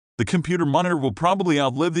The computer monitor will probably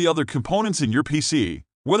outlive the other components in your PC,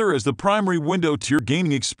 whether as the primary window to your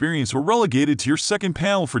gaming experience or relegated to your second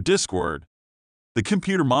panel for Discord. The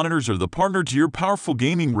computer monitors are the partner to your powerful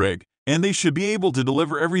gaming rig, and they should be able to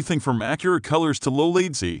deliver everything from accurate colors to low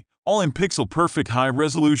latency, all in pixel-perfect high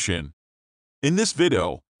resolution. In this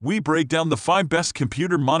video, we break down the 5 best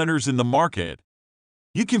computer monitors in the market.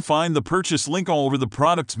 You can find the purchase link all over the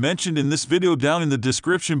products mentioned in this video down in the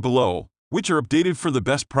description below, which are updated for the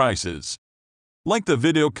best prices. Like the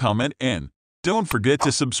video, comment, and don't forget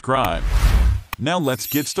to subscribe. Now let's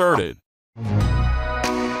get started.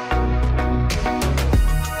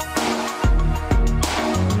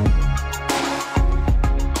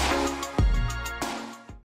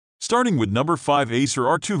 Starting with number 5, Acer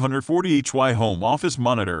R240HY Home Office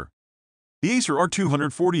Monitor. The Acer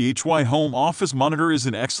R240HY Home Office Monitor is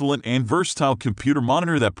an excellent and versatile computer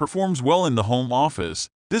monitor that performs well in the home office,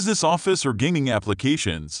 business office, or gaming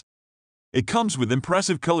applications. It comes with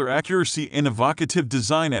impressive color accuracy and evocative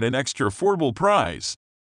design at an extra affordable price.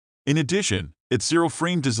 In addition, its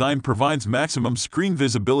zero-frame design provides maximum screen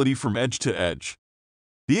visibility from edge to edge.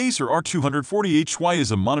 The Acer R240HY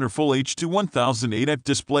is a monitor Full HD 1080p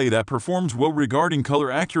display that performs well regarding color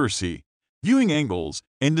accuracy, viewing angles,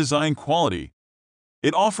 and design quality.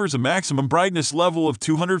 It offers a maximum brightness level of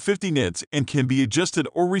 250 nits and can be adjusted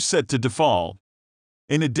or reset to default.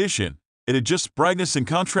 In addition, it adjusts brightness and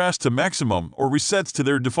contrast to maximum or resets to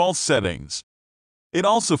their default settings. It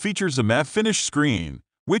also features a matte finish screen,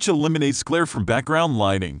 which eliminates glare from background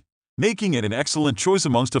lighting, making it an excellent choice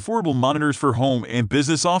amongst affordable monitors for home and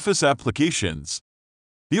business office applications.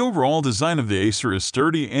 The overall design of the Acer is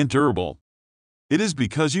sturdy and durable. It is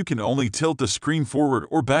because you can only tilt the screen forward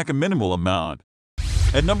or back a minimal amount.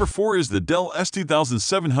 At number 4 is the Dell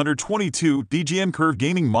S2722 DGM Curve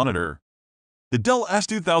Gaming Monitor. The Dell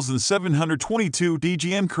S2722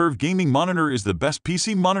 DGM Curve Gaming Monitor is the best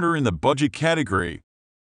PC monitor in the budget category.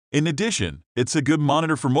 In addition, it's a good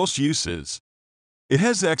monitor for most uses. It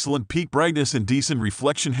has excellent peak brightness and decent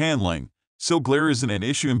reflection handling, so glare isn't an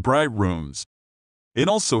issue in bright rooms. It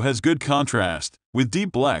also has good contrast, with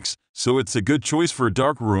deep blacks, so it's a good choice for a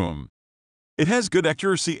dark room. It has good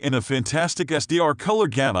accuracy and a fantastic SDR color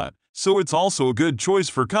gamut, so it's also a good choice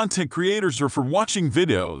for content creators or for watching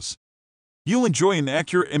videos. You'll enjoy an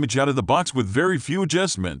accurate image out of the box with very few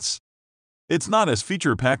adjustments. It's not as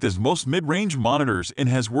feature-packed as most mid-range monitors and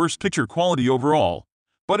has worse picture quality overall,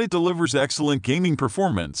 but it delivers excellent gaming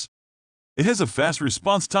performance. It has a fast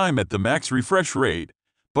response time at the max refresh rate,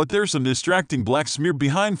 but there's some distracting black smear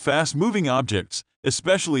behind fast-moving objects,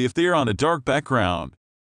 especially if they are on a dark background.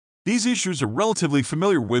 These issues are relatively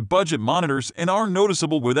familiar with budget monitors and are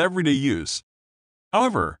noticeable with everyday use.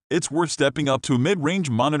 However, it's worth stepping up to a mid-range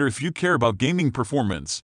monitor if you care about gaming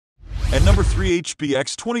performance. At number 3, HP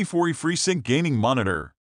X24E FreeSync Gaming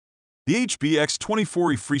Monitor. The HP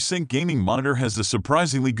X24E FreeSync Gaming Monitor has a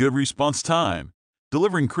surprisingly good response time,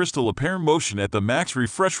 delivering crystal apparent motion at the max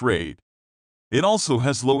refresh rate. It also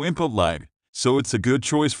has low input lag, so it's a good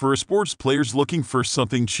choice for sports players looking for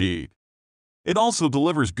something cheap. It also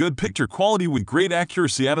delivers good picture quality with great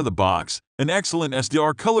accuracy out of the box, an excellent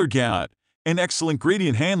SDR color gamut, and excellent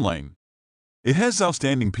gradient handling. It has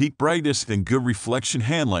outstanding peak brightness and good reflection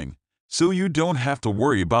handling, so you don't have to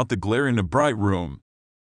worry about the glare in a bright room.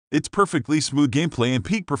 It's perfectly smooth gameplay and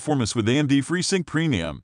peak performance with AMD FreeSync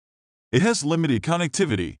Premium. It has limited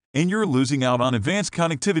connectivity, and you're losing out on advanced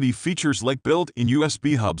connectivity features like built-in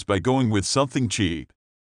USB hubs by going with something cheap.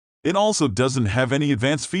 It also doesn't have any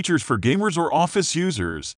advanced features for gamers or office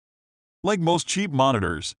users. Like most cheap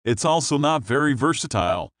monitors, it's also not very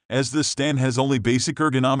versatile, as this stand has only basic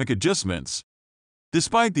ergonomic adjustments.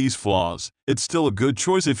 Despite these flaws, it's still a good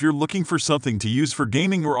choice if you're looking for something to use for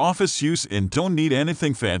gaming or office use and don't need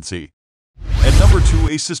anything fancy. At number 2,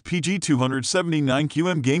 ASUS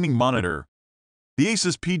PG279QM Gaming Monitor. The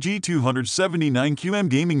ASUS PG279QM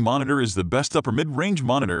Gaming Monitor is the best upper mid-range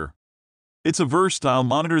monitor. It's a versatile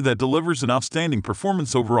monitor that delivers an outstanding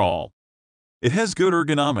performance overall. It has good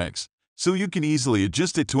ergonomics, so you can easily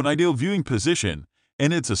adjust it to an ideal viewing position,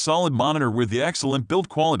 and it's a solid monitor with the excellent build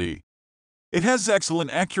quality. It has excellent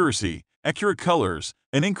accuracy, accurate colors,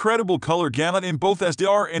 an incredible color gamut in both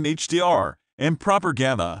SDR and HDR, and proper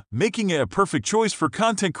gamma, making it a perfect choice for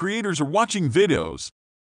content creators or watching videos.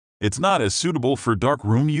 It's not as suitable for dark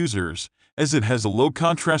room users, as it has a low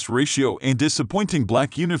contrast ratio and disappointing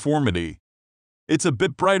black uniformity. It's a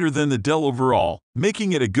bit brighter than the Dell overall,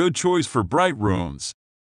 making it a good choice for bright rooms.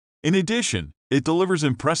 In addition, it delivers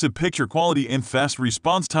impressive picture quality and fast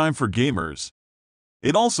response time for gamers.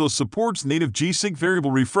 It also supports native G-Sync variable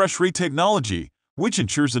refresh rate technology, which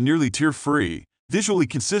ensures a nearly tear-free, visually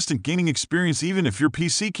consistent gaming experience even if your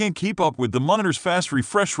PC can't keep up with the monitor's fast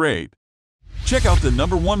refresh rate. Check out the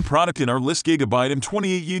 #1 product in our list, GIGABYTE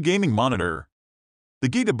M28U Gaming Monitor. The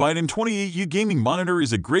GIGABYTE M28U Gaming Monitor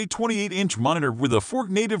is a great 28-inch monitor with a 4K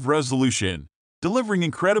native resolution, delivering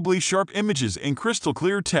incredibly sharp images and crystal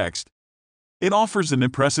clear text. It offers an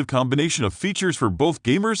impressive combination of features for both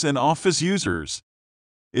gamers and office users.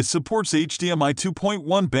 It supports HDMI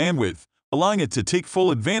 2.1 bandwidth, allowing it to take full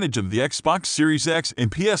advantage of the Xbox Series X and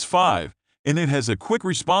PS5, and it has a quick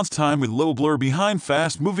response time with low blur behind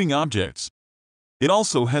fast-moving objects. It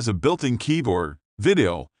also has a built-in keyboard,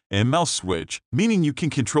 video, and mouse switch, meaning you can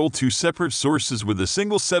control two separate sources with a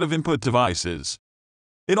single set of input devices.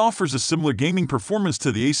 It offers a similar gaming performance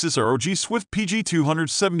to the ASUS ROG Swift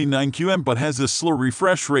PG279QM but has a slow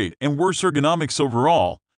refresh rate and worse ergonomics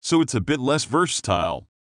overall, so it's a bit less versatile.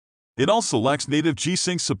 It also lacks native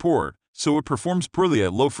G-Sync support, so it performs poorly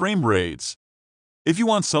at low frame rates. If you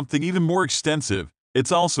want something even more extensive,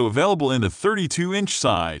 it's also available in the 32-inch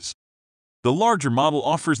size. The larger model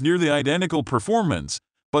offers nearly identical performance,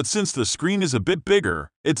 but since the screen is a bit bigger,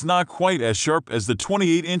 it's not quite as sharp as the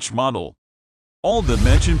 28-inch model. All the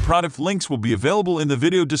mentioned product links will be available in the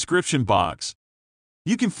video description box.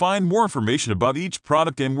 You can find more information about each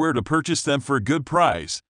product and where to purchase them for a good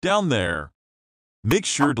price down there. Make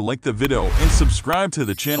sure to like the video and subscribe to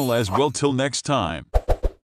the channel as well. Till next time.